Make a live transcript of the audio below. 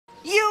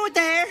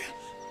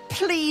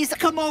please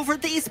come over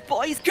these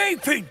boys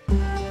gaping.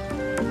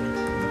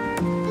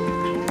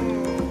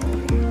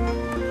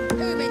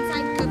 Humans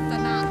ain't good for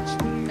much,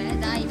 but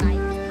they make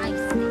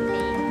tasty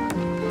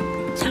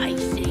meat.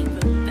 Tastes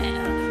even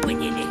better when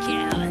you lick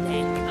it out of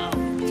their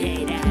cold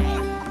dead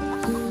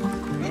hands.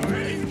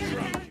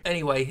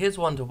 Anyway, here's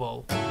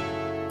Wonderwall.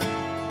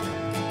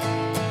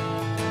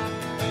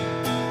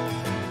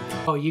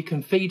 Oh, you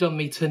can feed on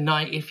me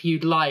tonight if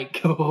you'd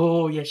like.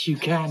 Oh, yes, you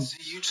can.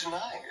 See you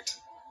tonight,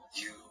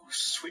 you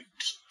sweet,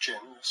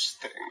 generous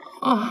thing.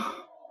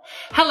 Oh.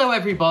 Hello,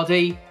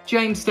 everybody.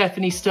 James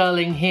Stephanie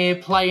Sterling here,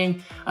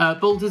 playing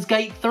Baldur's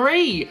Gate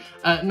 3.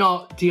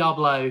 Not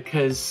Diablo,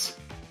 because,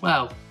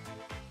 well,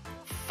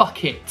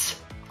 fuck it.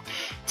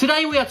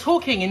 Today we are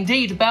talking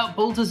indeed about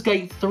Baldur's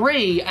Gate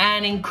 3,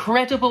 an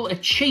incredible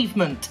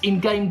achievement in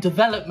game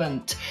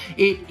development.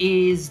 It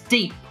is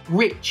deep,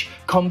 rich,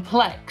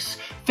 complex,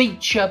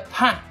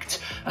 feature-packed,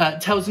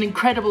 tells an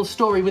incredible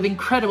story with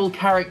incredible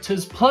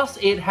characters, plus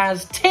it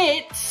has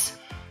tits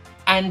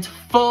and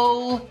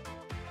full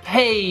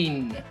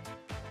pain.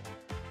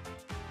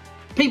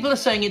 People are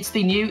saying it's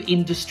the new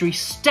industry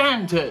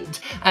standard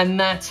and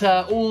that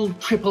all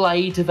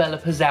AAA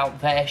developers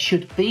out there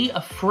should be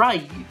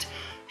afraid.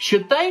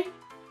 Should they?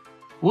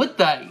 Would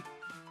they?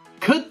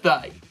 Could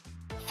they?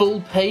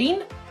 Full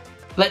pain?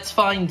 Let's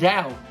find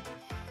out.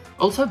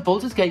 Also,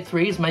 Baldur's Gate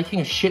 3 is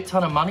making a shit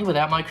ton of money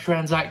without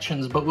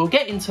microtransactions, but we'll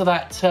get into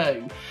that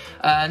too.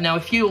 Now,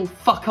 if you'll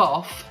fuck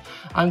off,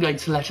 I'm going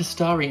to let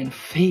Astarion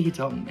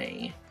feed on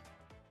me.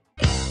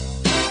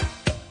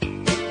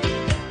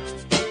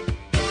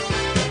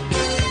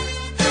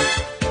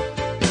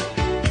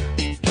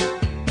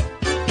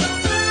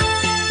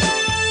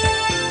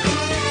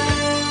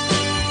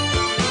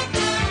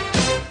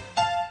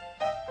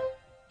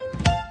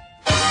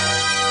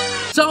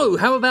 So,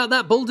 how about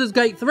that Baldur's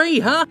Gate 3,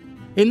 huh?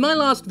 In my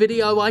last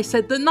video, I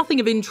said that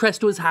nothing of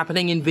interest was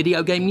happening in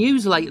video game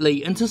news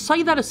lately, and to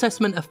say that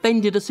assessment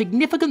offended a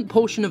significant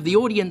portion of the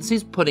audience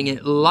is putting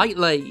it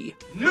lightly.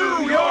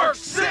 New York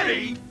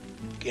City!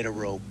 Get a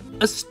rope.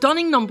 A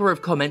stunning number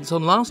of comments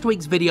on last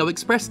week's video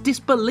expressed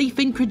disbelief,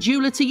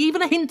 incredulity,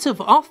 even a hint of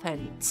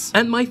offense.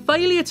 And my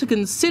failure to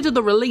consider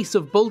the release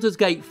of Baldur's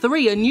Gate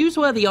 3 a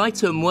newsworthy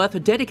item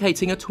worth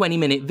dedicating a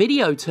 20-minute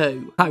video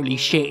to. Holy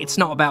shit, it's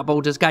not about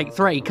Baldur's Gate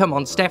 3. Come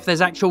on, Steph,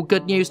 there's actual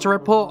good news to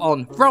report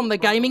on. From the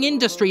gaming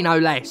industry, no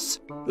less.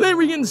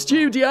 Larian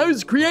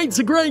Studios creates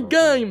a great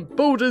game.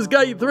 Baldur's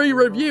Gate 3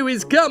 review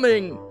is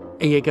coming.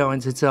 Are you going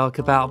to talk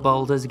about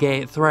Baldur's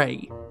Gate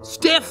 3?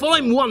 Steph,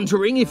 I'm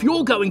wondering if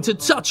you're going to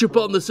touch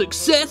upon the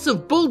success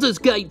of Baldur's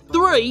Gate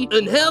 3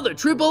 and how the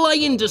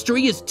AAA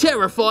industry is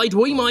terrified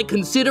we might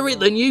consider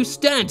it the new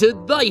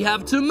standard they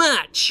have to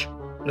match.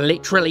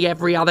 Literally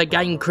every other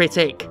game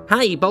critic.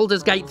 Hey,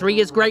 Baldur's Gate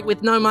 3 is great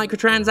with no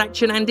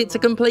microtransaction and it's a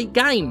complete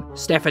game.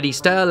 Stephanie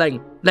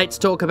Sterling, let's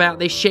talk about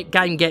this shit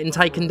game getting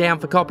taken down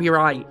for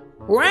copyright.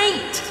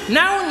 Wait,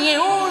 no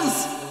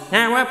news!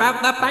 How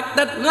about the fact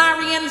that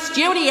Larian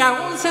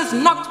Studios has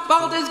knocked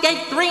Baldur's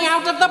Gate 3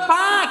 out of the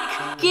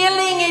park,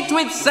 killing it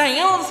with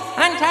sales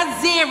and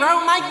has 0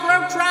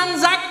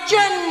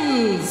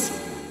 microtransactions?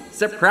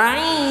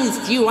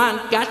 Surprised you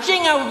aren't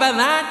gushing over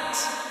that?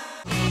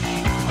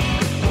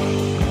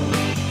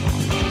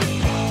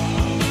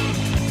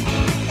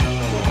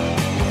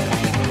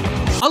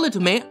 I'll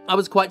admit, I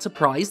was quite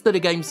surprised that a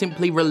game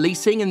simply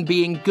releasing and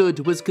being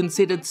good was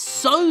considered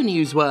so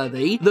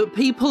newsworthy that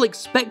people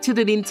expected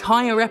an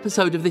entire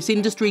episode of this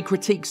industry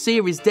critique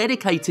series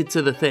dedicated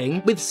to the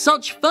thing with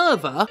such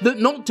fervour that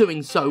not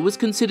doing so was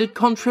considered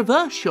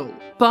controversial.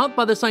 But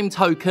by the same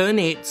token,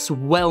 it's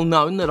well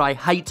known that I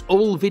hate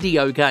all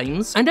video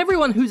games and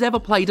everyone who's ever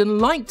played and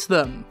liked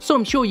them, so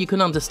I'm sure you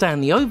can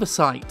understand the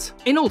oversight.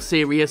 In all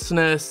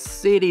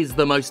seriousness, it is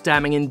the most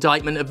damning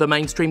indictment of the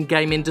mainstream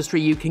game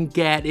industry you can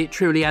get. It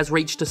truly has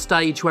reached a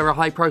stage where a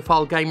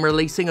high-profile game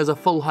releasing as a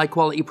full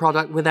high-quality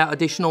product without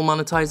additional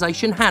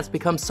monetization has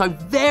become so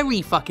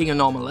very fucking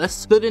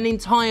anomalous that an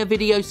entire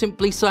video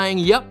simply saying,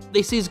 "Yep,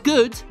 this is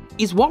good,"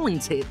 is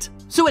warranted.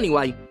 So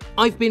anyway,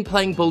 I've been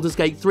playing Baldur's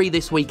Gate 3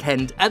 this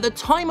weekend. At the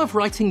time of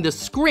writing the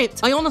script,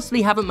 I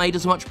honestly haven't made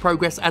as much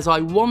progress as I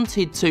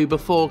wanted to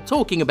before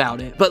talking about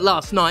it. But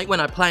last night,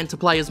 when I planned to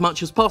play as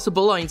much as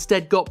possible, I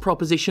instead got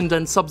propositioned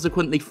and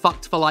subsequently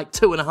fucked for like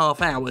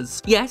 2.5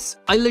 hours. Yes,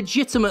 I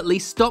legitimately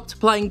stopped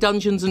playing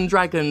Dungeons and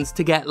Dragons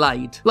to get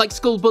laid. Like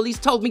school bullies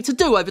told me to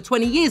do over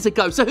 20 years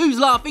ago, so who's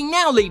laughing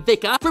now, Lee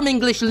Vicker? From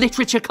English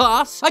literature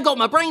class? I got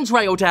my brains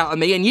railed out of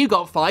me and you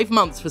got 5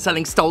 months for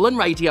selling stolen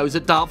radios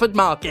at Dartford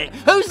Market.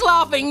 Who's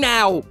laughing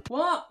now?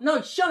 What?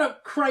 No, shut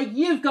up, Craig.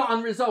 You've got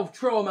unresolved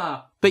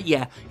trauma. But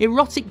yeah,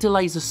 erotic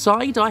delays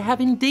aside, I have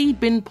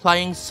indeed been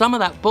playing some of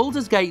that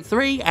Baldur's Gate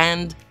 3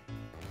 and...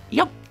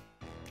 Yup.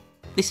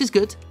 This is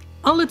good.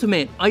 I'll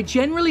admit, I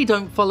generally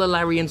don't follow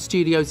Larian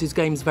Studios'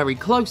 games very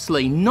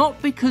closely,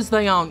 not because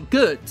they aren't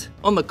good.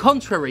 On the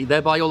contrary,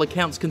 they're by all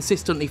accounts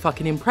consistently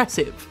fucking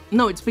impressive.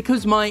 No, it's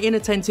because my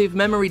inattentive,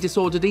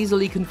 memory-disordered,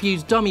 easily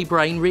confused dummy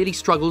brain really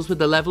struggles with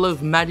the level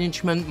of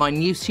management,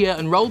 minutiae,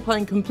 and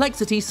role-playing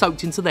complexity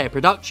soaked into their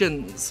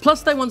productions.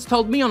 Plus, they once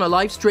told me on a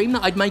live stream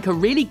that I'd make a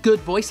really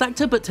good voice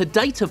actor, but to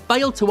date have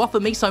failed to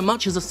offer me so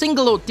much as a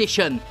single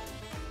audition.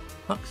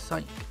 Fuck's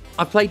sake.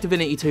 I've played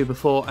Divinity 2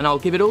 before, and I'll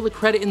give it all the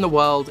credit in the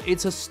world.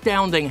 It's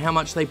astounding how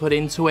much they put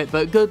into it,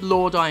 but good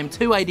lord, I am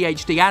too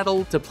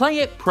ADHD-addled to play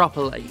it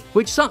properly.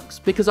 Which sucks,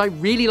 because I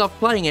really love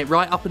playing it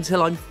right up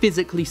until I'm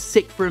physically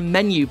sick from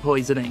menu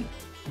poisoning.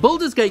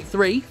 Baldur's Gate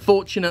 3,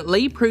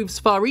 fortunately, proves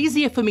far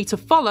easier for me to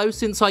follow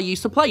since I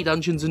used to play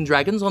Dungeons &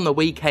 Dragons on the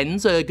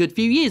weekends a good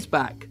few years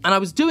back. And I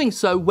was doing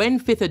so when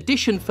 5th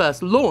edition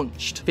first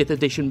launched, 5th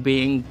edition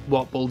being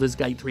what Baldur's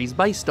Gate 3 is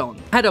based on.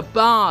 Had a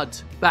bard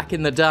back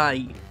in the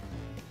day.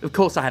 Of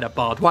course I had a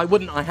bard, why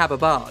wouldn't I have a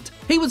bard?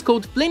 He was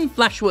called Flynn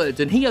Flashwood,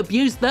 and he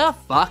abused the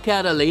fuck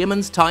out of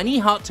Liam's tiny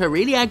hut to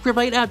really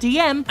aggravate our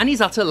DM and his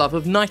utter love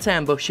of night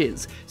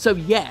ambushes. So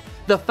yeah,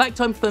 the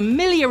fact I'm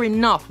familiar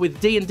enough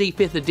with D&D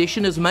 5th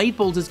edition has made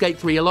Baldur's Gate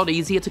 3 a lot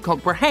easier to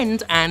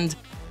comprehend, and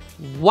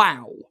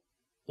wow.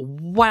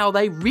 Wow,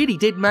 they really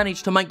did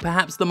manage to make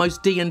perhaps the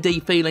most D&D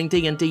feeling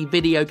D&D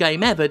video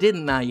game ever,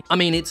 didn't they? I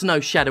mean, it's no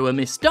Shadow of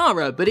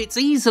Mystara, but it's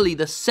easily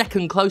the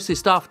second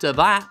closest after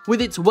that. With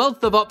its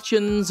wealth of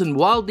options and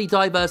wildly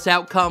diverse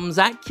outcomes,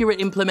 accurate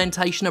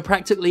implementation of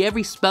practically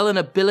every spell and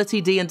ability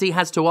D&D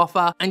has to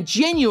offer, and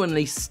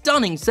genuinely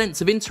stunning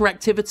sense of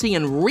interactivity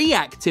and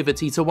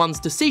reactivity to one's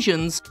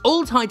decisions,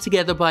 all tied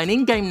together by an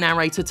in-game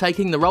narrator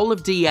taking the role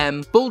of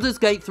DM, Baldur's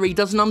Gate 3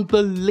 does an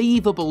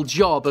unbelievable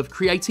job of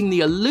creating the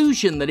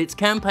illusion that its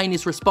campaign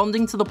is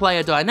responding to the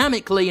player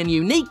dynamically and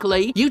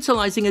uniquely,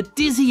 utilising a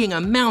dizzying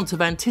amount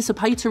of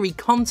anticipatory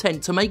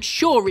content to make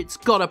sure it's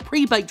got a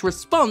pre-baked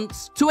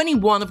response to any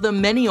one of the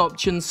many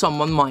options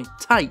someone might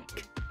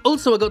take.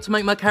 Also, I got to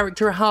make my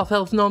character a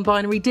half-elf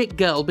non-binary dick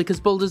girl because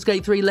Baldur's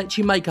Gate 3 lets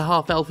you make a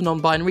half-elf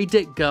non-binary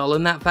dick girl,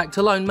 and that fact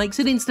alone makes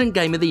it instant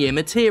Game of the Year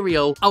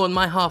material. Oh, and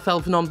my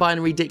half-elf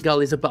non-binary dick girl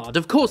is a bard.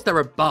 Of course they're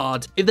a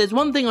bard. If there's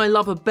one thing I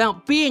love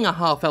about being a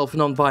half-elf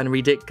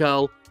non-binary dick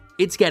girl,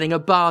 it's getting a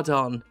bard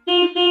on.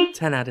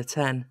 10 out of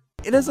 10.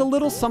 It has a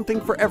little something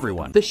for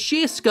everyone. The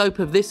sheer scope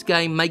of this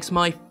game makes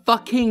my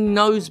fucking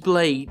nose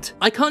bleed.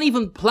 I can't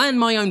even plan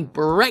my own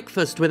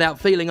breakfast without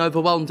feeling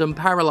overwhelmed and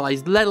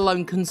paralysed, let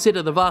alone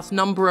consider the vast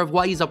number of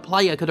ways a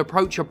player could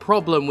approach a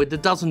problem with the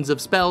dozens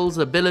of spells,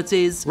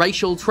 abilities,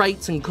 racial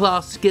traits and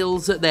class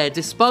skills at their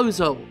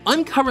disposal.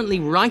 I'm currently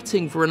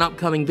writing for an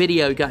upcoming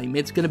video game.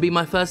 It's going to be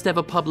my first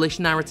ever published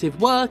narrative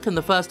work and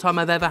the first time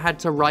I've ever had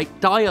to write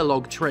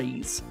dialogue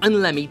trees.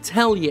 And let me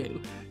tell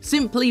you,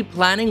 simply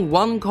planning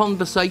one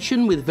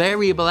conversation with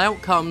variable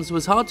outcomes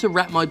was hard to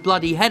wrap my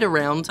bloody head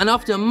around, and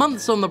after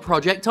months on the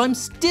project, I'm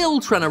still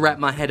trying to wrap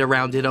my head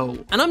around it all.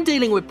 And I'm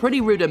dealing with pretty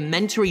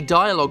rudimentary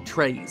dialogue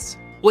trees.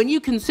 When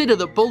you consider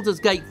that Baldur's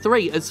Gate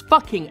 3, as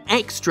fucking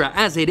extra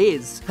as it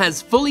is,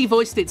 has fully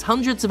voiced its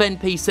hundreds of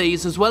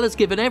NPCs as well as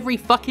given every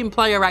fucking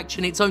player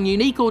action its own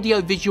unique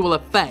audio-visual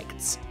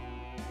effects.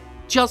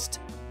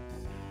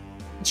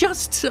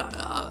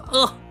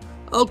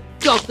 Oh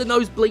god, the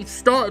nosebleed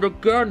started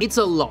again. It's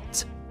a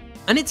lot.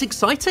 And it's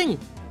exciting.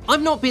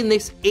 I've not been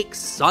this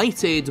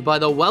excited by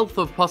the wealth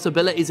of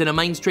possibilities in a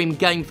mainstream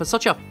game for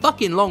such a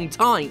fucking long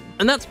time.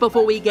 And that's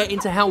before we get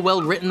into how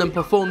well written and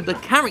performed the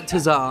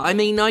characters are. I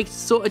mean, I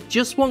sort of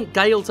just want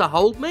Gale to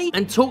hold me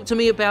and talk to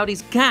me about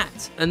his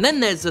cat. And then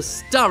there's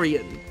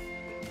Astarion.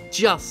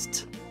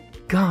 Just...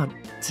 god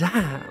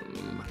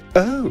damn.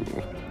 Oh,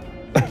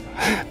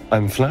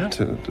 I'm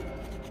flattered.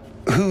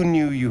 Who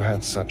knew you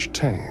had such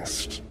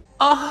taste?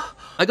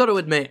 I gotta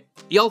admit,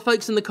 y'all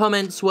folks in the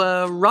comments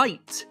were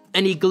right.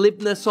 Any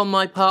glibness on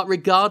my part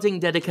regarding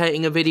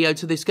dedicating a video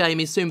to this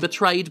game is soon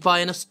betrayed by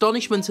an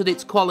astonishment at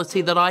its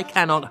quality that I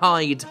cannot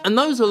hide. And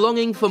those are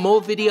longing for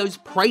more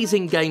videos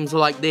praising games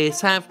like this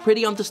have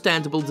pretty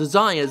understandable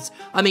desires.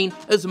 I mean,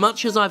 as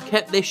much as I've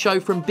kept this show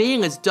from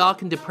being as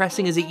dark and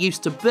depressing as it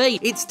used to be,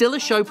 it's still a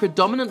show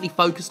predominantly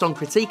focused on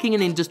critiquing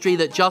an industry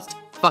that just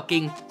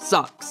fucking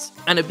sucks.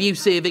 An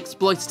abusive,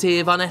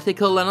 exploitative,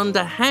 unethical and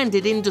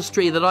underhanded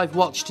industry that I've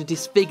watched to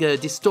disfigure,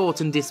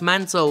 distort and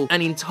dismantle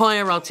an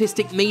entire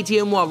artistic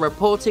medium while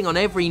reporting on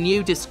every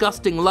new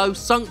disgusting low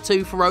sunk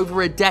to for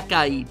over a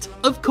decade.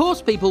 Of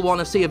course people want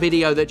to see a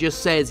video that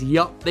just says,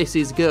 yup, this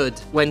is good,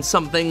 when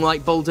something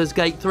like Baldur's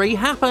Gate 3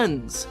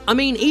 happens. I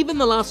mean, even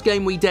the last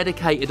game we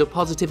dedicated a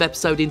positive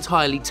episode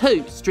entirely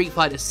to, Street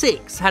Fighter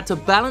 6, had to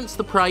balance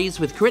the praise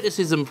with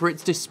criticism for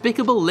its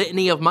despicable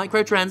litany of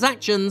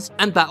microtransactions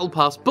and Battle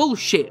Pass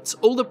bullshit,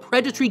 all the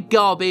predatory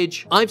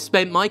garbage I've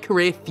spent my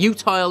career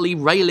futilely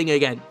railing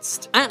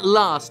against. At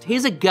last,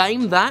 here's a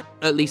game that,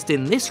 at least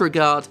in this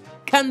regard,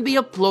 can be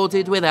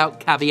applauded without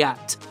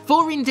caveat.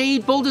 For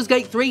indeed, Baldur's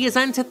Gate 3 is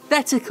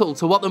antithetical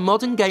to what the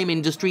modern game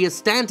industry has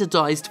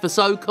standardised for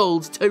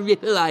so-called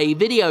AAA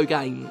video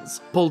games.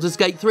 Baldur's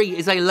Gate 3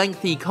 is a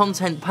lengthy,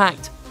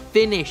 content-packed,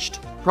 finished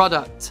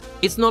product.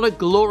 It's not a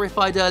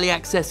glorified early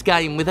access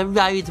game with a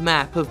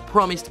roadmap of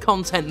promised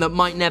content that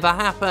might never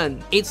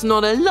happen. It's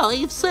not a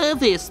live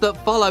service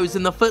that follows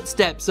in the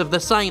footsteps of the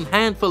same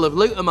handful of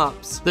loot 'em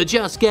ups that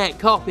just get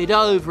copied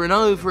over and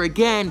over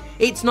again.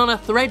 It's not a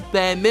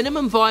threadbare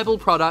minimum viable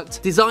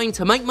product designed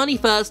to make money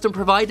first and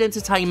provide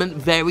entertainment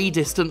very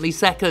distantly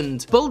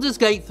second. Baldur's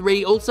Gate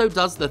 3 also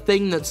does the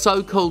thing that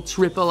so-called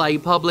AAA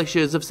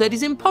publishers have said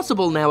is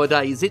impossible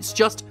nowadays. It's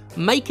just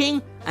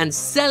making and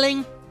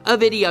selling a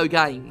video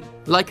game.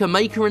 Like a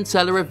maker and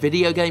seller of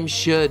video games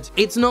should.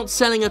 It's not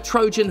selling a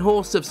Trojan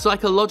horse of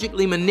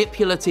psychologically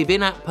manipulative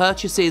in-app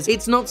purchases.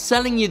 It's not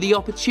selling you the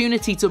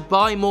opportunity to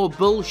buy more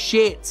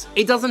bullshit.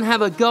 It doesn't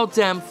have a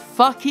goddamn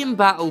fucking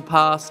battle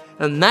pass,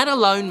 and that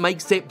alone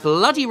makes it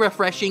bloody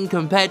refreshing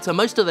compared to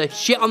most of the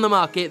shit on the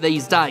market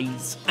these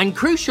days. And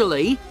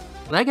crucially,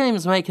 that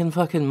game's making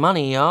fucking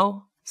money,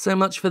 y'all. So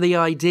much for the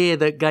idea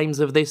that games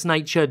of this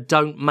nature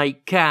don't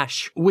make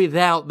cash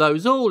without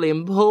those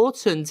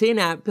all-important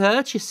in-app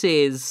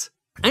purchases.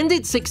 And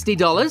it's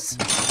 $60.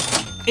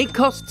 It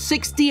costs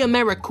 60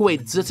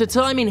 Ameriquids at a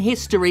time in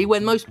history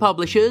when most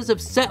publishers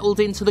have settled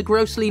into the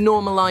grossly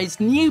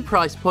normalised new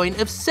price point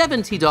of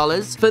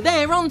 $70 for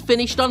their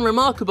unfinished,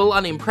 unremarkable,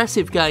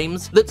 unimpressive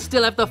games that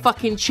still have the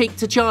fucking cheek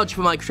to charge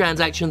for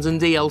microtransactions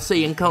and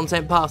DLC and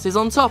content passes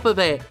on top of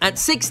it. At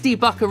 60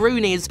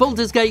 buckaroonies,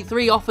 Baldur's Gate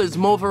 3 offers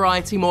more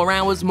variety, more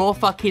hours, more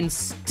fucking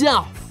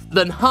stuff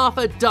than half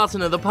a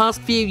dozen of the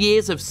past few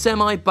years of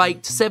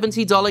semi-baked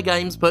 $70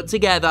 games put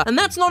together. And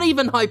that's not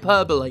even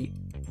hyperbole.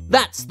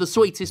 That's the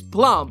sweetest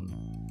plum.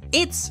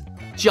 It's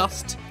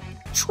just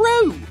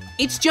true.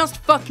 It's just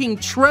fucking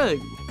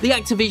true. The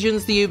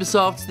Activisions, the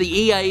Ubisofts, the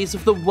EAs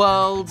of the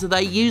world,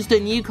 they used a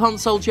new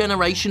console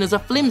generation as a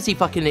flimsy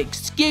fucking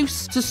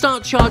excuse to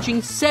start charging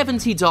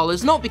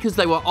 $70, not because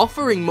they were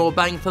offering more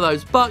bang for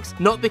those bucks,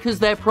 not because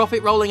their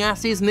profit-rolling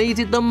asses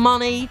needed the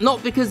money,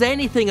 not because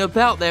anything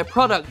about their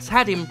products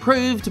had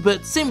improved,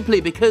 but simply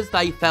because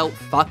they felt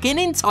fucking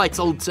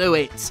entitled to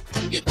it.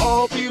 It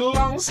all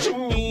belongs to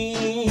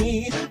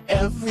me,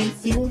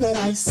 everything that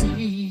I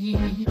see.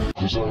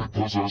 'Cause I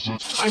possess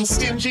it. I'm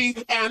stingy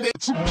and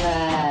it's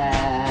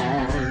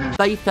mine.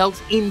 They felt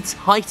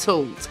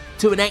entitled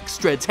to an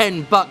extra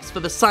 $10 for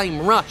the same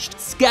rushed,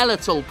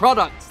 skeletal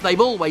products they've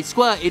always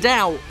squirted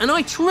out. And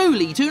I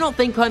truly do not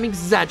think I'm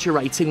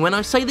exaggerating when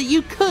I say that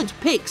you could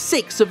pick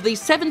 6 of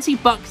these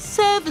 $70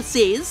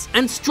 services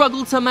and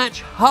struggle to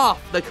match half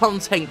the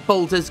content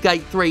Baldur's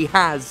Gate 3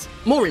 has.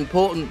 More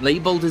importantly,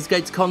 Baldur's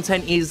Gate's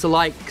content is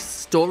like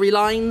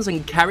storylines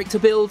and character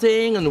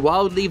building and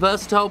wildly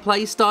versatile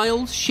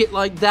playstyles, shit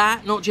like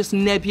that, not just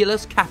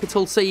nebulous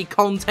capital C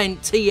content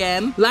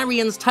TM.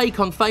 Larian's take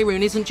on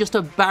Faerun isn't just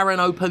a barren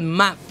open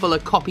map full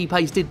of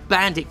copy-pasted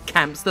bandit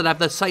camps that have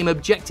the same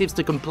objectives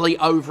to complete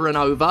over and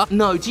over.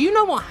 No, do you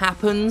know what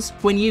happens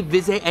when you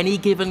visit any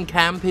given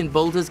camp in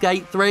Baldur's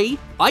Gate 3?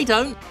 I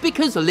don't,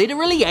 because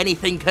literally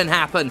anything can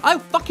happen. I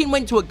fucking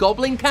went to a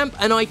goblin camp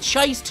and I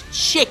chased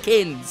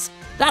chickens.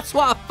 That's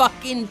what I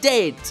fucking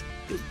did.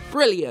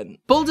 Brilliant.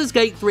 Baldur's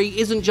Gate 3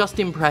 isn't just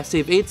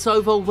impressive, it's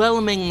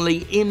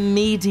overwhelmingly,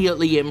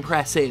 immediately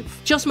impressive.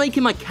 Just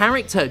making my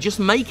character, just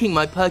making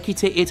my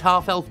perky-titted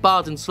half-elf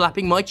bard and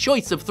slapping my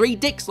choice of 3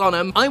 dicks on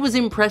him, I was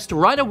impressed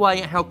right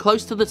away at how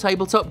close to the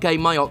tabletop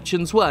game my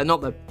options were,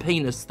 not the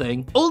penis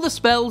thing. All the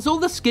spells, all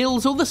the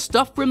skills, all the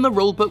stuff from the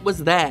rulebook was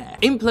there.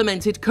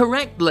 Implemented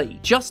correctly.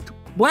 Just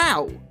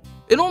wow.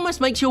 It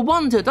almost makes you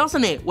wonder,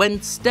 doesn't it,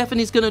 when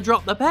Stephanie's gonna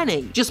drop the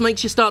penny? Just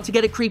makes you start to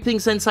get a creeping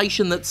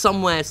sensation that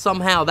somewhere,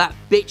 somehow, that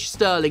bitch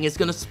Sterling is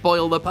gonna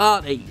spoil the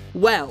party.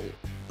 Well,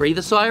 breathe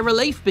a sigh of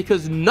relief,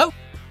 because nope!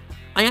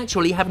 I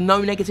actually have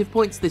no negative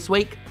points this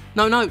week.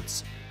 No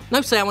notes.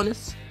 No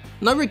sourness.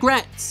 No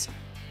regrets.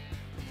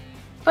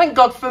 Thank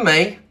God for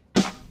me.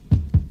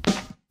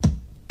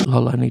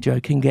 Lol, only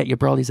joking. Get your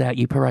brollies out,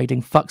 you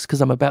parading fucks, because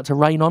I'm about to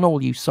rain on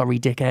all you sorry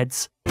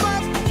dickheads.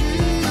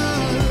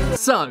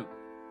 So,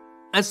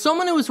 as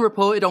someone who has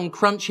reported on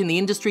crunch in the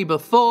industry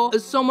before,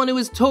 as someone who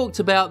has talked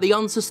about the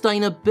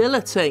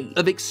unsustainability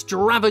of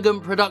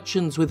extravagant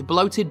productions with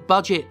bloated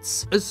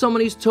budgets, as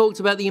someone who's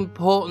talked about the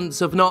importance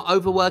of not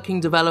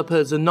overworking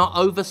developers and not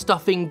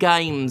overstuffing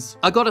games,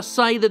 I gotta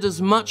say that as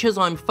much as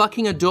I'm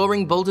fucking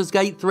adoring Baldur's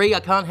Gate 3,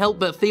 I can't help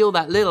but feel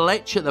that little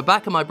itch at the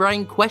back of my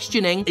brain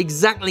questioning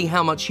exactly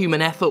how much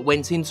human effort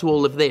went into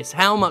all of this,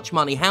 how much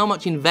money, how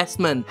much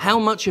investment, how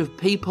much of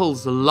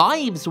people's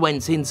lives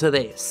went into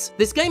this.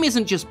 This game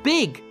isn't just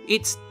big,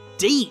 it's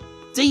deep.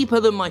 Deeper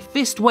than my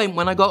fist went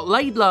when I got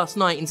laid last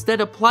night instead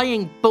of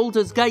playing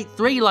Baldur's Gate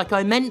 3 like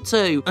I meant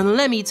to. And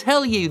let me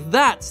tell you,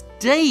 that's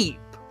deep.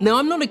 Now,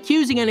 I'm not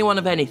accusing anyone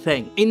of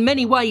anything. In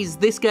many ways,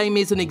 this game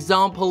is an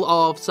example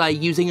of, say,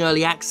 using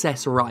early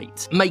access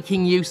right,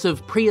 making use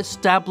of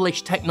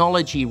pre-established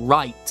technology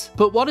right.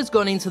 But what has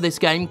gone into this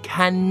game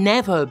can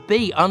never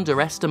be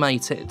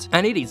underestimated.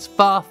 And it is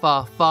far,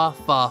 far, far,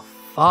 far,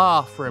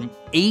 far from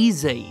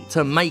easy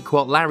to make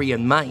what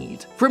Larian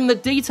made. From the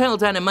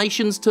detailed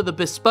animations to the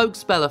bespoke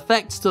spell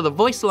effects to the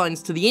voice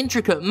lines to the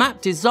intricate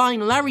map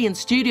design, Larian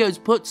Studios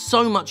put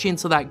so much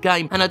into that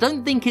game, and I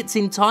don't think it's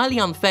entirely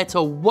unfair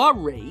to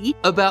worry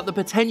about the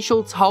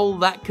potential toll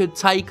that could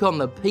take on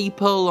the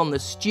people, on the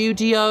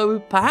studio,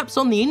 perhaps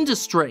on the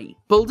industry.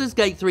 Baldur's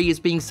Gate 3 is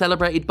being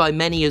celebrated by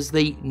many as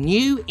the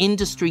new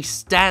industry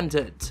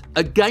standard,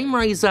 a game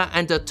raiser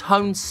and a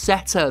tone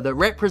setter that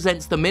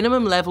represents the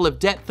minimum level of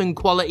depth and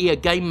quality a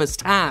game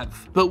must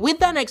have. But with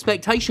that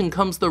expectation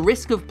comes the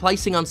risk of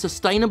placing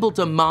unsustainable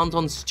demand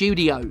on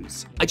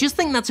studios. I just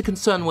think that's a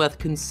concern worth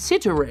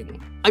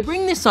considering. I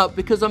bring this up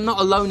because I'm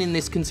not alone in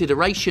this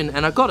consideration,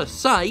 and I gotta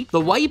say,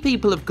 the way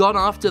people have gone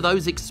after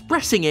those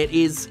expressing it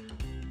is,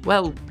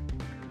 well,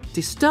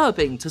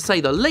 disturbing to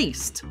say the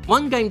least.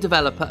 One game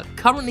developer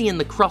currently in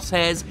the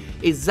crosshairs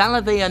is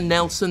Xavier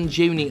Nelson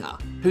Jr.,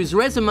 whose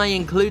resume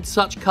includes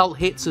such cult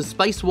hits as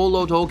Space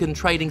Warlord Organ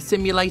Trading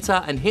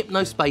Simulator and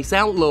Hypnospace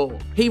Outlaw.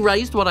 He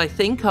raised what I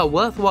think are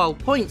worthwhile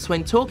points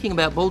when talking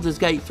about Baldur's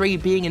Gate 3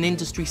 being an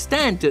industry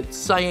standard,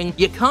 saying,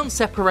 "You can't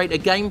separate a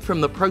game from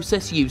the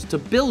process used to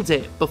build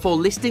it," before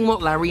listing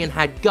what Larian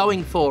had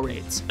going for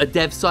it. A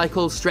dev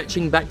cycle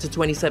stretching back to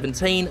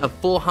 2017, a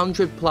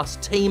 400+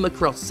 team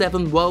across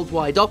 7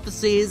 worldwide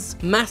offices,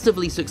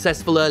 massively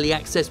successful early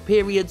access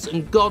periods,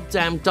 and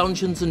goddamn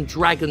Dungeons and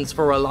Dragons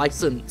for a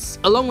license,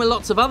 along with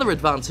lots of other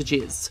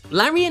advantages.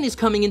 Larian is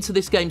coming into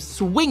this game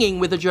swinging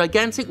with a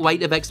gigantic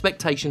weight of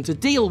expectation to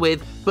deal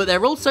with, but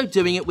they're also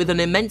doing it with an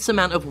immense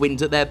amount of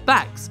wind at their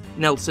backs,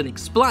 Nelson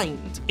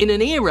explained. In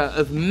an era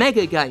of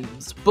mega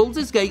games,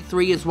 Baldur's Gate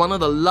 3 is one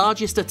of the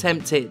largest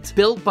attempted,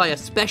 built by a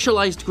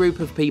specialized group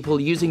of people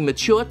using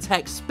mature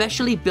tech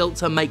specially built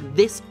to make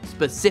this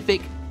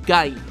specific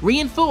game,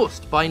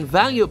 reinforced by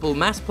invaluable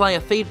mass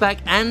player feedback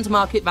and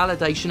market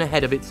validation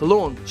ahead of its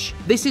launch.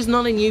 This is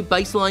not a new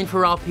baseline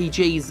for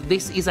RPGs,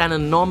 this is an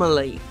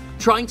anomaly.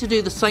 Trying to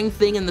do the same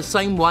thing in the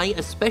same way,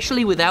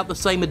 especially without the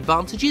same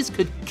advantages,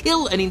 could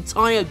kill an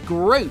entire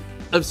group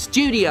of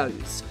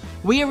studios.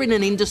 We are in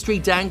an industry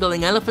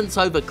dangling elephants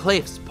over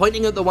cliffs,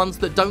 pointing at the ones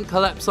that don't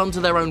collapse under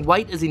their own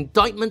weight as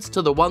indictments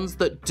to the ones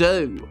that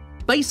do.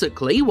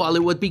 Basically, while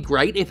it would be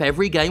great if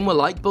every game were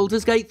like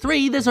Baldur's Gate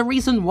 3, there's a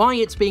reason why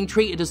it's being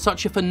treated as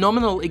such a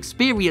phenomenal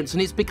experience,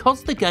 and it's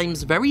because the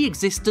game's very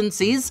existence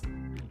is,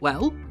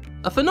 well,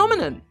 a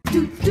phenomenon.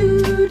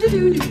 Phenomenon.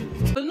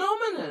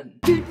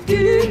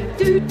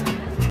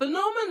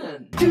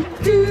 Phenomenon.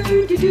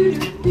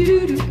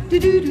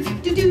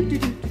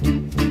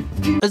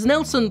 As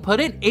Nelson put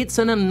it, it's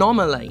an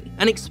anomaly,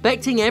 and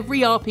expecting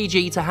every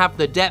RPG to have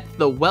the depth,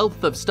 the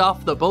wealth of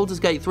stuff that Baldur's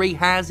Gate 3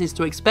 has is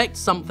to expect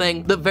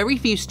something that very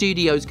few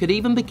studios could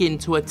even begin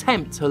to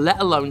attempt to let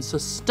alone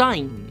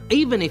sustain.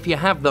 Even if you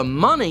have the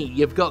money,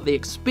 you've got the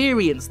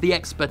experience, the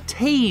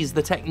expertise,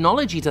 the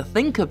technology to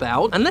think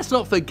about, and let's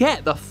not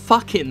forget the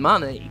fucking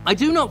money. I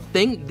do not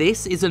think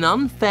this is an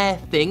unfair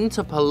thing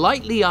to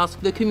politely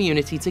ask the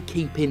community to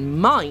keep in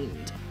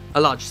mind.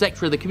 A large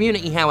sector of the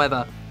community,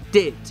 however,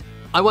 did.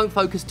 I won't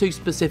focus too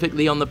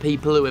specifically on the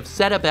people who have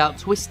set about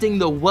twisting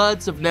the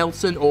words of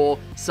Nelson or,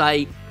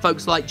 say,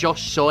 folks like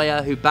Josh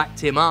Sawyer who backed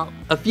him up.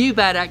 A few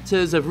bad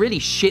actors have really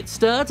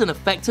shit-stirred and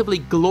effectively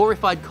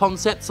glorified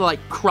concepts like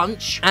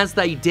crunch as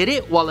they did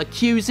it, while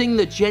accusing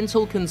the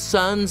gentle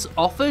concerns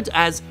offered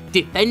as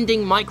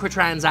defending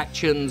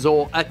microtransactions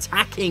or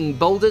attacking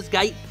Baldur's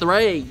Gate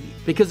 3.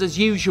 Because as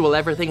usual,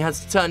 everything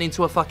has to turn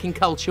into a fucking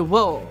culture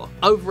war.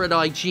 Over at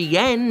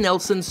IGN,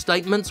 Nelson's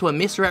statements were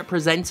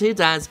misrepresented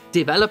as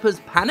developers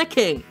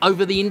panicking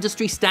over the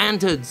industry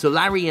standards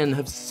Larian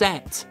have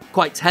set.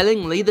 Quite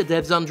tellingly, the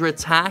devs under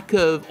attack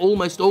have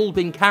almost all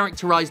been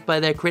characterized by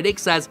their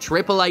critics as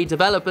AAA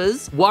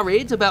developers,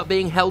 worried about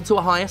being held to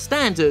a higher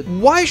standard.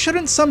 Why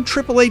shouldn't some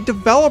AAA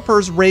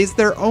developers raise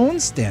their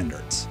own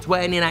standards?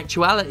 When in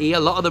actuality, a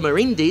lot of them are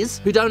indies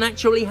who don't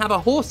actually have a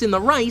horse in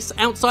the race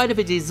outside of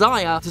a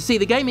desire to see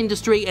the game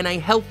industry in a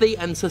healthy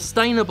and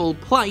sustainable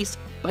place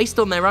based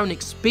on their own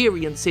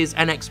experiences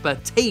and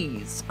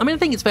expertise. I mean, I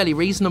think it's fairly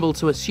reasonable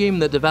to assume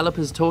that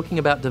developers talking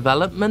about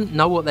development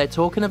know what they're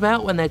talking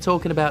about when they're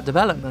talking about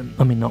development.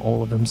 I mean, not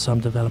all of them,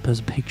 some developers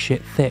are pig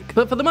shit thick.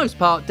 But for the most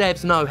part,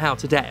 devs know how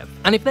to dev.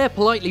 And if they're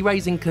politely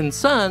raising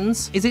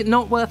concerns, is it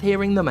not worth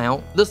hearing them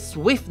out? The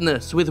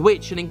swiftness with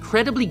which an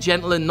incredibly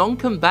gentle and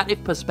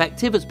non-combative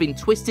perspective has been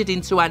twisted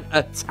into an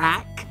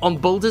attack on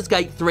Baldur's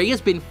Gate 3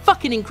 has been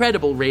fucking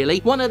incredible, really.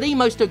 One of the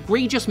most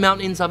egregious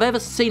mountains I've ever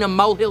seen a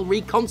molehill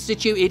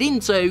reconstituted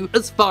into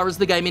as far as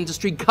the game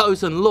industry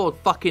goes, and Lord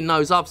fucking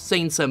knows I've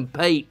seen some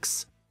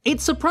peaks. It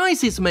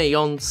surprises me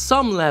on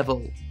some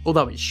level,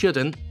 although it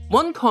shouldn't.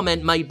 One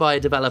comment made by a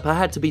developer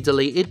had to be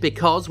deleted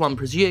because, one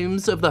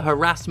presumes, of the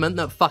harassment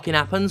that fucking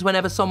happens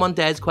whenever someone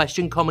dares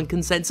question common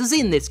consensus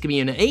in this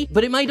community,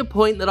 but it made a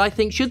point that I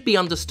think should be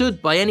understood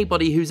by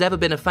anybody who's ever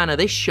been a fan of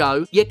this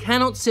show. You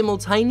cannot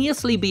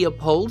simultaneously be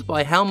appalled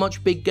by how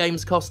much big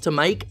games cost to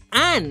make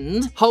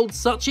and hold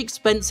such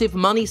expensive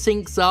money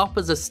sinks up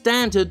as a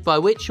standard by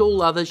which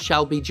all others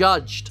shall be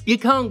judged. You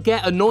can't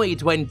get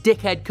annoyed when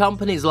dickhead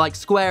companies like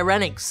Square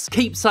Enix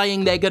keep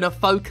saying they're gonna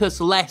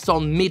focus less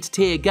on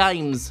mid-tier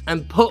games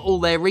and put all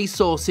their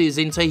resources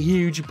into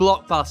huge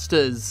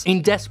blockbusters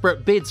in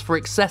desperate bids for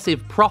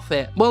excessive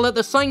profit, while at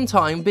the same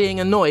time being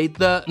annoyed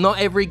that not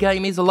every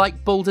game is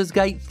like Baldur's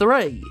Gate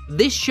 3.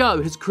 This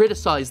show has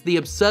criticised the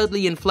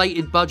absurdly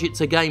inflated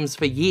budgets of games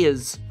for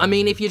years. I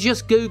mean, if you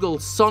just Google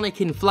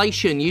Sonic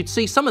inflation, you'd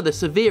see some of the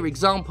severe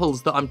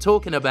examples that I'm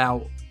talking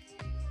about.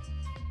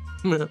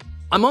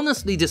 I'm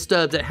honestly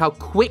disturbed at how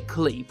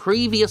quickly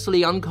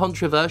previously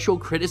uncontroversial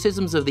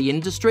criticisms of the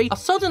industry are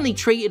suddenly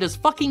treated as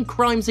fucking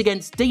crimes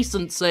against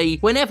decency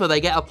whenever they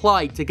get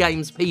applied to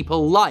games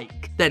people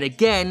like. Then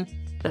again,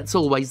 that's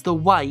always the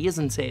way,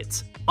 isn't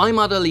it? I'm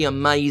utterly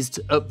amazed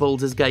at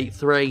Baldur's Gate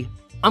 3.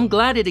 I'm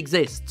glad it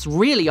exists,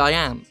 really I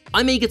am.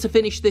 I'm eager to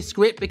finish this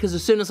script because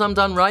as soon as I'm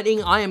done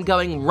writing, I am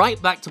going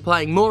right back to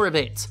playing more of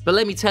it. But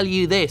let me tell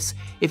you this,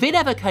 if it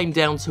ever came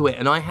down to it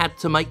and I had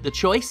to make the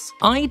choice,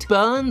 I'd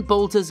burn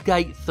Baldur's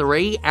Gate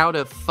 3 out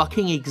of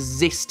fucking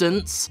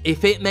existence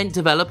if it meant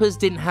developers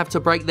didn't have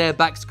to break their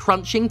backs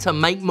crunching to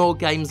make more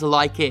games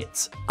like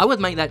it. I would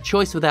make that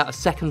choice without a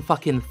second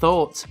fucking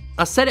thought.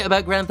 I said it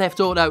about Grand Theft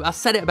Auto, I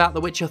said it about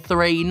The Witcher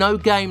 3, no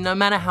game, no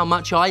matter how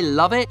much I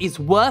love it, is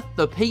worth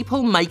the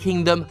people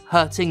making them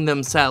hurting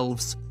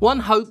themselves. One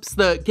hopes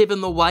that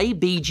given the way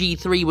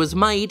BG3 was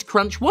made,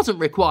 crunch wasn't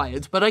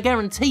required, but I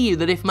guarantee you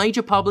that if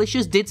major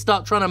publishers did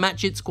start trying to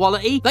match its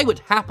quality, they would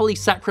happily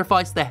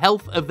sacrifice the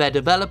health of their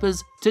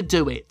developers to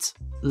do it.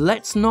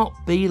 Let's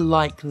not be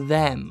like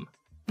them.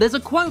 There's a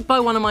quote by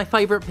one of my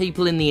favourite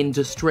people in the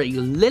industry,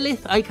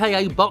 Lilith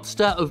aka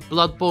Botster of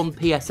Bloodborne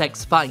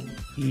PSX fame.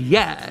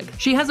 Yag.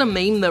 She has a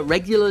meme that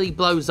regularly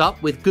blows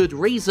up with good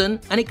reason,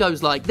 and it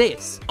goes like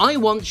this. I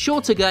want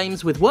shorter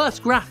games with worse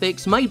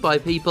graphics made by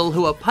people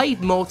who are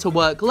paid more to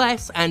work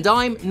less, and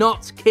I'm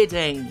not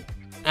kidding.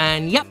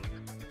 And yep,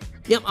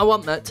 I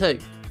want that too.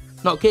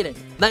 Not kidding.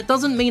 That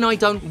doesn't mean I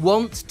don't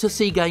want to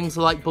see games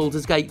like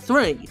Baldur's Gate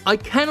 3. I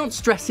cannot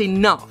stress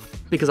enough,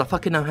 because I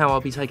fucking know how I'll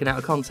be taken out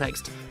of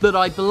context, that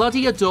I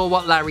bloody adore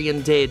what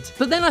Larian did.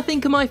 But then I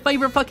think of my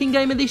favourite fucking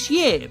game of this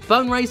year,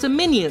 Bone Razor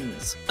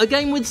Minions. A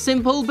game with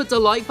simple but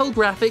delightful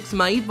graphics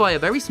made by a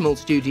very small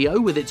studio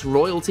with its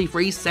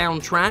royalty-free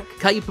soundtrack,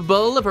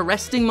 capable of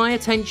arresting my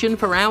attention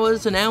for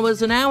hours and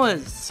hours and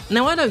hours.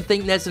 Now I don't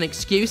think there's an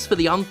excuse for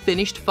the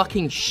unfinished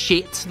fucking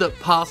shit that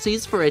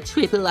passes for a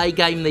AAA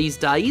game these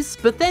days.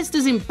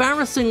 Bethesda's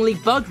embarrassingly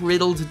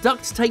bug-riddled,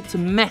 duct-taped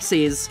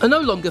messes are no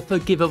longer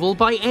forgivable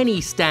by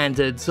any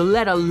standard,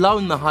 let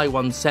alone the high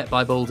ones set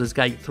by Baldur's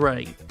Gate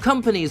 3.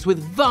 Companies with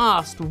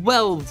vast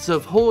wealths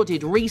of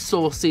hoarded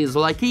resources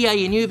like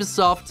EA and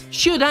Ubisoft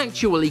should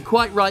actually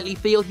quite rightly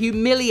feel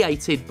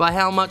humiliated by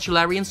how much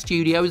Larian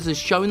Studios has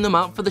shown them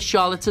up for the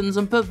charlatans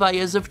and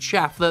purveyors of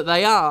chaff that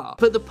they are.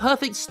 But the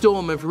perfect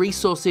storm of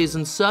resources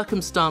and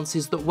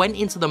circumstances that went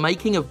into the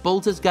making of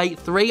Baldur's Gate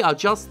 3 are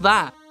just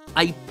that,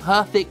 a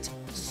perfect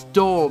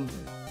storm.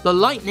 The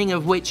lightning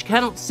of which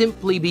cannot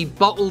simply be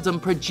bottled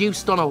and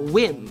produced on a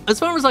whim. As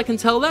far as I can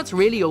tell, that's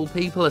really all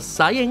people are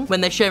saying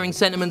when they're sharing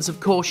sentiments of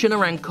caution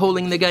around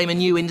calling the game a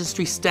new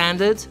industry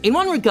standard. In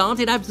one regard,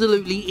 it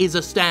absolutely is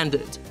a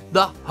standard.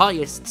 The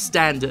highest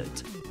standard.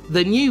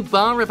 The new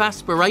bar of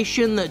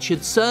aspiration that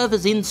should serve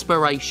as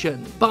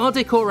inspiration,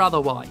 bardic or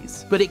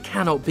otherwise. But it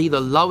cannot be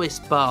the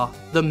lowest bar,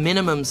 the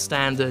minimum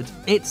standard.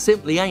 It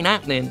simply ain't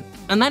happening.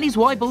 And that is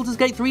why Baldur's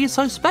Gate 3 is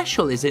so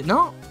special, is it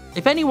not?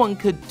 If anyone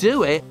could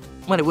do it,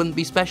 well, it wouldn't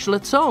be special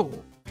at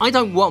all. I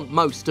don't want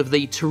most of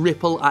the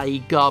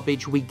AAA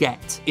garbage we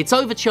get. It's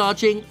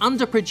overcharging,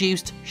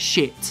 underproduced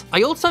shit.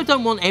 I also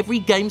don't want every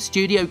game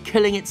studio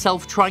killing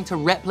itself trying to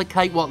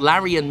replicate what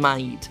Larian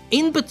made.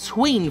 In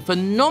between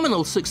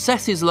phenomenal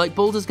successes like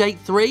Baldur's Gate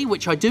 3,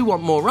 which I do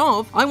want more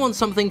of, I want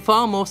something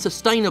far more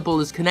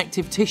sustainable as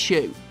connective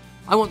tissue.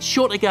 I want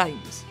shorter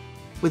games,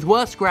 with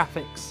worse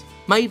graphics,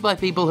 made by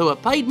people who are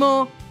paid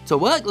more to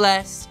work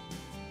less,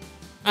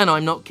 and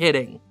I'm not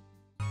kidding.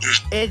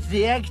 It's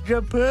the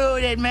extra poo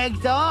that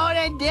makes all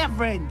the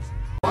difference.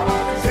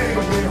 Take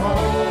me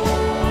home,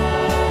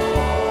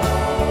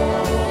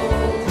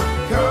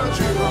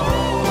 country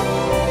road.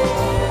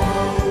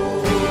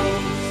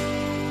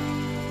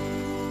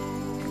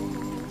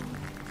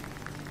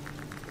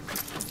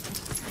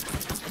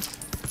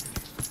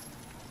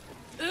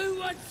 Who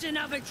wants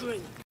another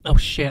drink? Oh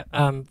shit,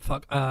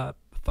 fuck,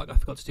 I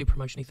forgot to do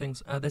promotion-y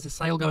things. There's a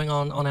sale going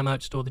on our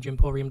merch store,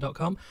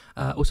 thejemporium.com.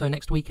 Also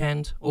next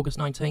weekend, August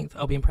 19th,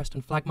 I'll be in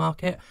Preston Flag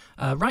Market,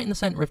 right in the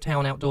centre of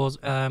town outdoors,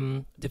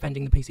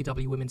 defending the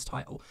PCW women's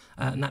title.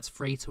 And that's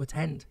free to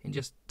attend, and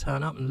just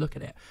turn up and look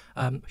at it.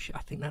 Shit, I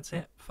think that's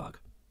it.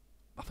 Fuck.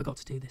 I forgot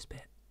to do this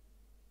bit.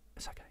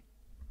 It's okay.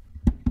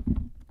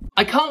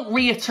 I can't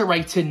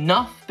reiterate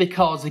enough,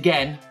 because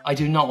again, I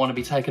do not want to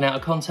be taken out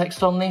of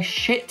context on this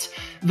shit,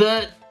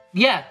 that,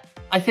 yeah,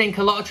 I think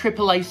a lot of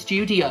AAA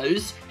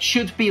studios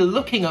should be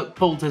looking at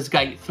Baldur's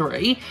Gate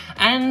 3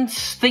 and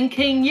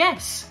thinking,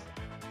 yes,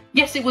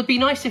 Yes, it would be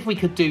nice if we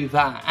could do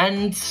that,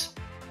 and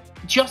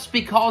just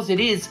because it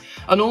is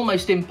an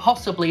almost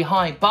impossibly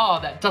high bar,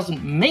 that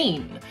doesn't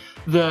mean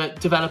that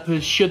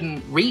developers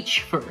shouldn't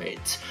reach for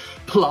it.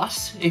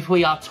 Plus, if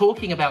we are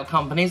talking about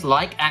companies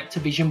like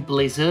Activision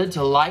Blizzard,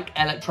 like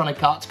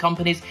Electronic Arts,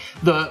 companies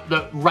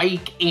that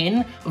rake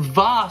in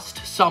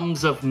vast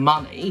sums of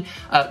money,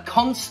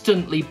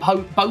 constantly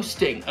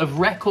boasting of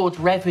record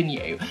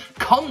revenue,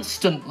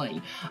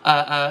 constantly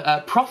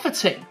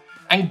profiting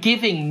and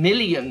giving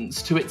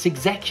millions to its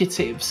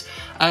executives,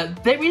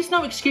 there is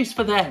no excuse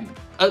for them,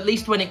 at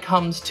least when it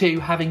comes to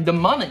having the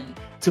money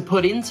to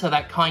put into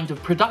that kind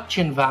of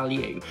production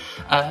value.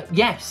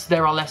 Yes,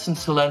 there are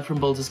lessons to learn from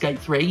Baldur's Gate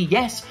 3.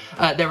 Yes,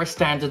 there are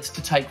standards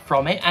to take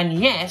from it. And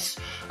yes,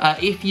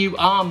 if you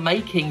are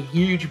making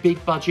huge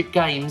big budget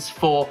games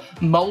for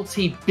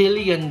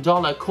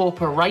multi-billion-dollar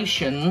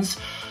corporations,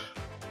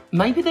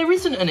 maybe there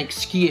isn't an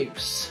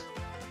excuse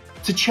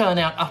to churn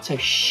out utter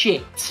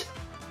shit.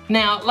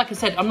 Now, like I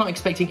said, I'm not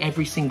expecting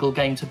every single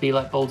game to be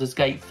like Baldur's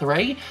Gate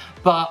 3,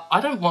 but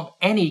I don't want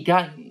any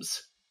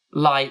games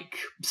like,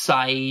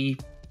 say,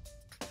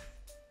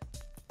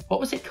 what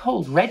was it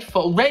called?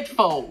 Redfall.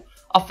 Redfall!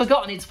 I've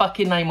forgotten its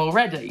fucking name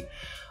already.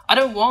 I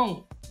don't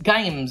want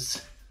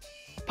games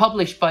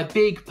published by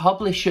big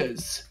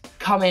publishers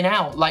coming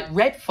out like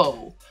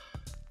Redfall.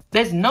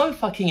 There's no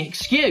fucking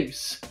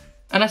excuse.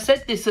 And I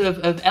said this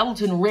of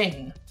Elden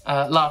Ring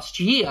last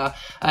year.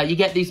 You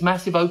get these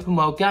massive open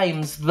world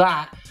games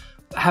that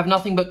have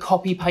nothing but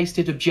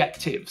copy-pasted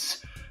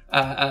objectives.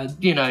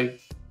 You know,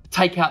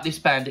 take out this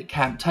bandit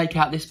camp, take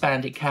out this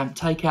bandit camp,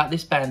 take out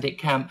this bandit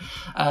camp.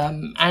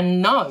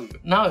 And no,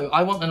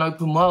 I want an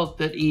open world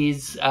that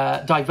is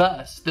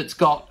diverse, that's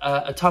got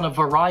a ton of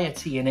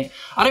variety in it.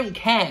 I don't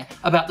care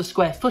about the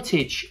square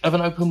footage of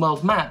an open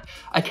world map.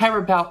 I care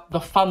about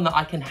the fun that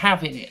I can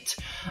have in it.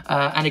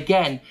 And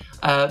again,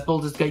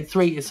 Baldur's Gate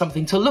 3 is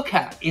something to look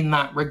at in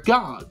that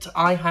regard.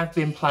 I have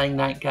been playing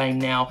that game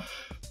now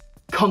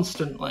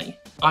constantly.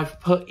 I've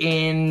put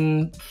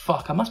in,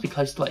 I must be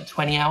close to like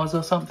 20 hours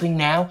or something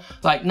now.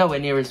 Like nowhere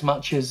near as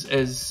much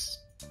as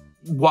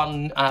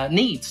one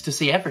needs to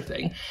see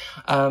everything.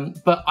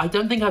 But I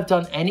don't think I've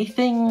done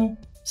anything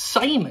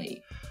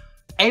samey.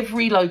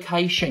 Every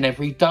location,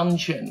 every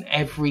dungeon,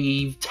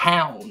 every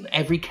town,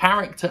 every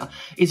character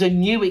is a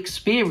new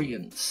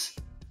experience.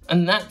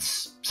 And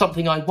that's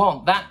something I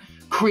want. That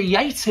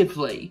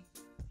creatively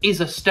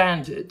is a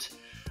standard.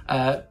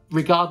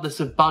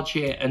 Regardless of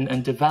budget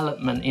and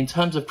development, in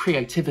terms of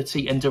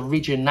creativity and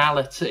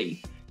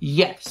originality,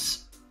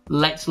 yes,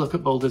 let's look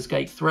at Baldur's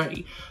Gate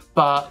 3,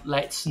 but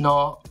let's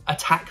not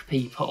attack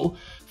people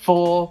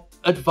for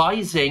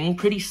advising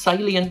pretty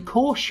salient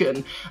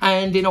caution.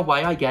 And in a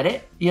way, I get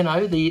it. You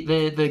know,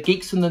 the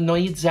geeks and the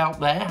nerds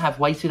out there have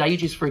waited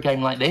ages for a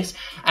game like this,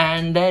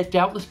 and they're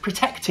doubtless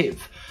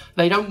protective.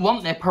 They don't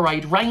want their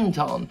parade rained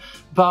on,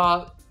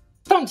 but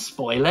don't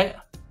spoil it.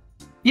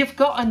 You've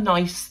got a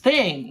nice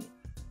thing.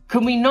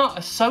 Can we not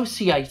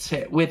associate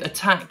it with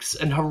attacks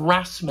and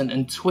harassment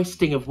and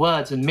twisting of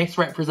words and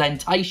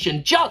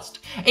misrepresentation? Just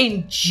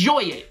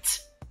enjoy it.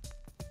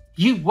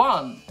 You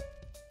won.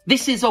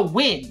 This is a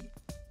win.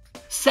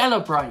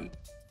 Celebrate.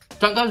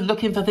 Don't go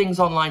looking for things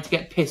online to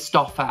get pissed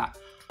off at.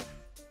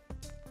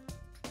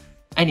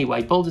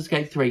 Anyway, Baldur's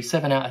Gate 3,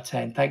 7 out of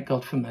 10. Thank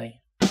God for me.